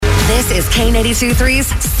This is K82.3's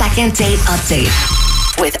second date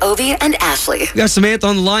update with Obie and Ashley. We got Samantha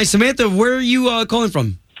on the line. Samantha, where are you calling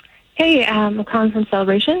from? Hey, I'm calling from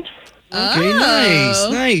Celebration. Okay,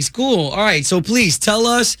 nice, cool. All right, so please tell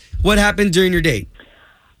us what happened during your date.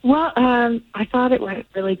 Well, I thought it went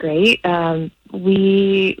really great.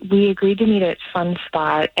 We agreed to meet at Fun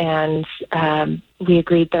Spot, and we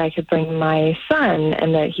agreed that I could bring my son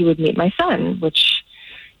and that he would meet my son, which,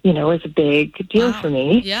 was a big deal for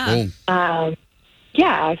me. Yeah.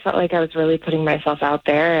 Yeah, I felt like I was really putting myself out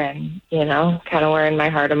there and, kind of wearing my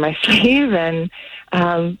heart on my sleeve. And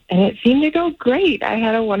it seemed to go great. I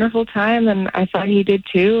had a wonderful time, and I thought he did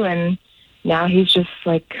too. And now he's just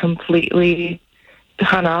completely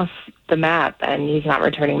gone off the map, and he's not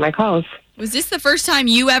returning my calls. Was this the first time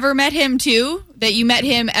you ever met him too? That you met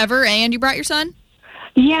him ever and you brought your son?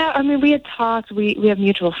 Yeah, we had talked. We have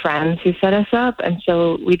mutual friends who set us up, and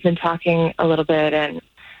so we'd been talking a little bit, and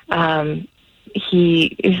this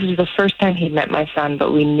was the first time he'd met my son,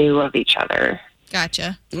 but we knew of each other.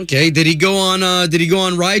 Gotcha. Okay, did he go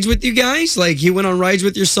on rides with you guys? Like he went on rides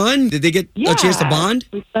with your son? Did they get a chance to bond?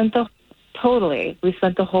 We spent the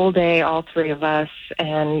whole day, all three of us,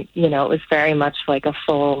 and it was very much like a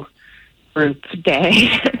full group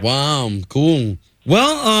day. Wow, cool.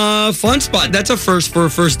 Well, Fun Spot, that's a first for a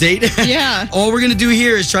first date. Yeah. All we're going to do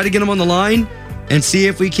here is try to get him on the line and see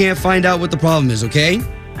if we can't find out what the problem is, okay?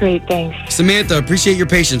 Great, thanks. Samantha, appreciate your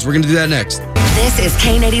patience. We're going to do that next. This is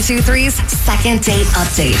K82.3's second date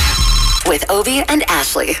update with Obie and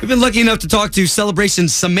Ashley. We've been lucky enough to talk to Celebration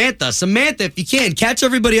Samantha. Samantha, if you can, catch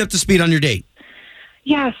everybody up to speed on your date.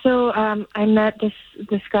 Yeah, so I met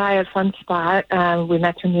this guy at Fun Spot. We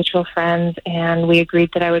met through mutual friends, and we agreed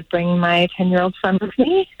that I would bring my 10-year-old son with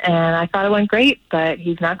me, and I thought it went great, but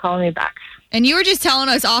he's not calling me back. And you were just telling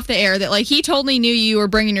us off the air that, he totally knew you were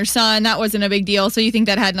bringing your son. That wasn't a big deal, so you think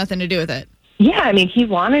that had nothing to do with it? Yeah, he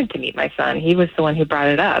wanted to meet my son. He was the one who brought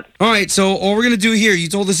it up. All right, so all we're going to do here, you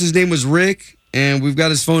told us his name was Rick, and we've got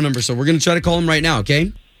his phone number, so we're going to try to call him right now,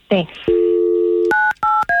 okay? Thanks.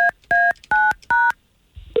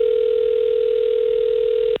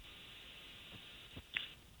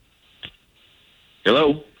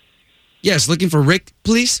 Hello? Yes, looking for Rick,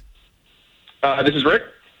 please? This is Rick.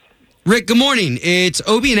 Rick, good morning. It's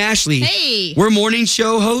Obie and Ashley. Hey. We're morning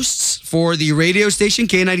show hosts for the radio station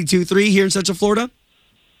K92.3 here in Central Florida.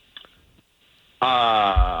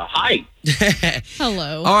 Hi.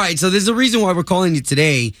 Hello. All right, so there's a reason why we're calling you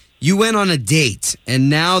today. You went on a date,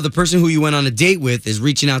 and now the person who you went on a date with is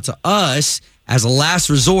reaching out to us as a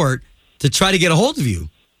last resort to try to get a hold of you.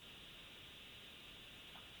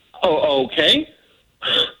 Oh, okay.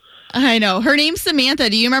 I know. Her name's Samantha.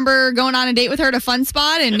 Do you remember going on a date with her to Fun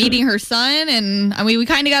Spot and meeting her son? And we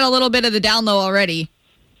kind of got a little bit of the down low already.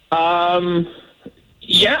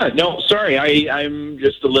 Yeah, no, sorry. I'm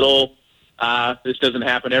just a little, this doesn't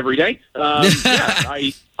happen every day. Yes,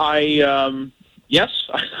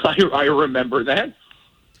 I remember that.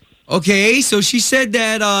 Okay, so she said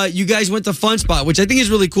that you guys went to Fun Spot, which I think is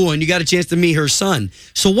really cool, and you got a chance to meet her son.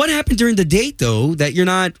 So what happened during the date, though, that you're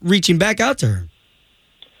not reaching back out to her?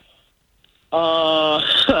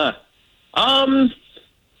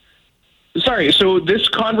 Sorry, so this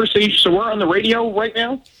conversation, so we're on the radio right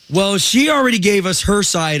now? Well, she already gave us her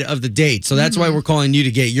side of the date, so that's why we're calling you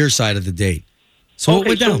to get your side of the date. So what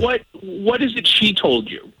went down? So what is it she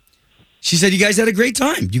told you? She said you guys had a great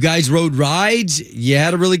time. You guys rode rides. You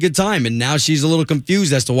had a really good time. And now she's a little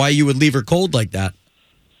confused as to why you would leave her cold like that.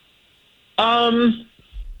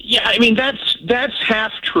 Yeah, that's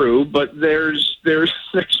half true, but there's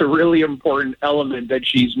a really important element that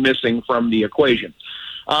she's missing from the equation.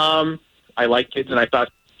 I like kids, and I thought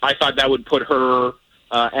that would put her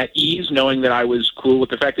at ease, knowing that I was cool with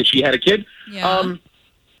the fact that she had a kid. Yeah.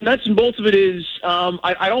 Nuts and bolts of it is,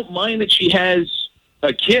 I don't mind that she has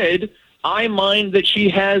a kid. I mind that she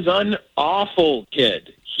has an awful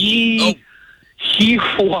kid. He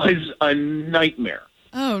was a nightmare.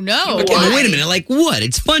 Oh, no. Okay, wait a minute. Like what?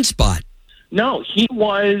 It's Fun Spot. No, he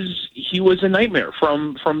was a nightmare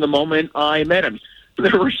from the moment I met him.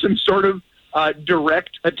 There were some sort of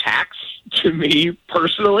direct attacks to me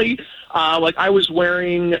personally. Like I was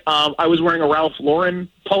wearing a Ralph Lauren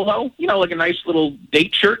polo, like a nice little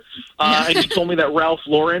date shirt. And he told me that Ralph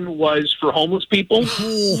Lauren was for homeless people.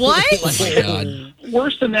 What? Oh my God.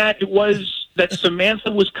 Worse than that, it was that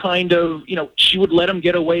Samantha was kind of, she would let him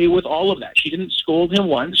get away with all of that. She didn't scold him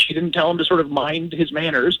once. She didn't tell him to sort of mind his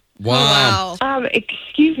manners. Wow.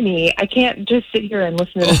 Excuse me. I can't just sit here and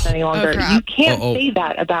listen to this any longer. crap. You can't say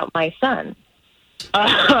that about my son.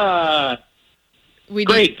 We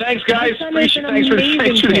Great. Thanks, guys. My son is an Thanks for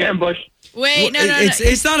amazing the kid. ambush. Wait, no.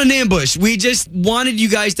 It's not an ambush. We just wanted you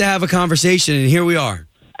guys to have a conversation, and here we are.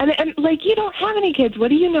 And like, you don't have any kids. What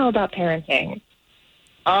do you know about parenting?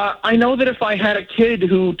 I know that if I had a kid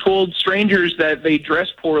who told strangers that they dress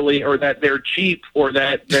poorly or that they're cheap or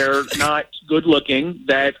that they're not good looking,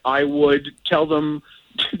 that I would tell them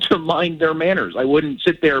to mind their manners. I wouldn't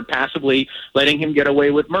sit there passively letting him get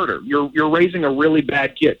away with murder. You're raising a really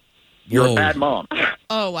bad kid. You're Whoa. a bad mom.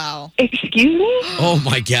 Oh, wow. Excuse me? Oh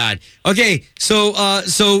my God. Okay,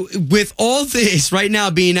 so with all this right now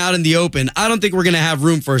being out in the open, I don't think we're gonna have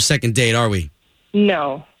room for a second date, are we?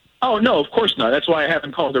 No. Oh, no, of course not. That's why I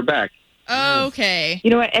haven't called her back. Okay.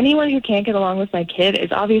 You know what? Anyone who can't get along with my kid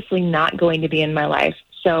is obviously not going to be in my life.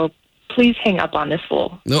 So please hang up on this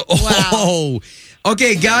fool. No. Oh.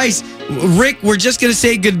 Okay, guys. Rick, we're just gonna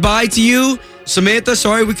say goodbye to you. Samantha,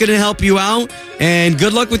 sorry we couldn't help you out, and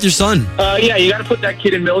good luck with your son. Yeah, you got to put that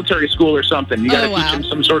kid in military school or something. You got to Oh, teach wow. him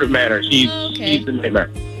some sort of manners. He's Okay. a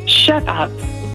nightmare. Shut up.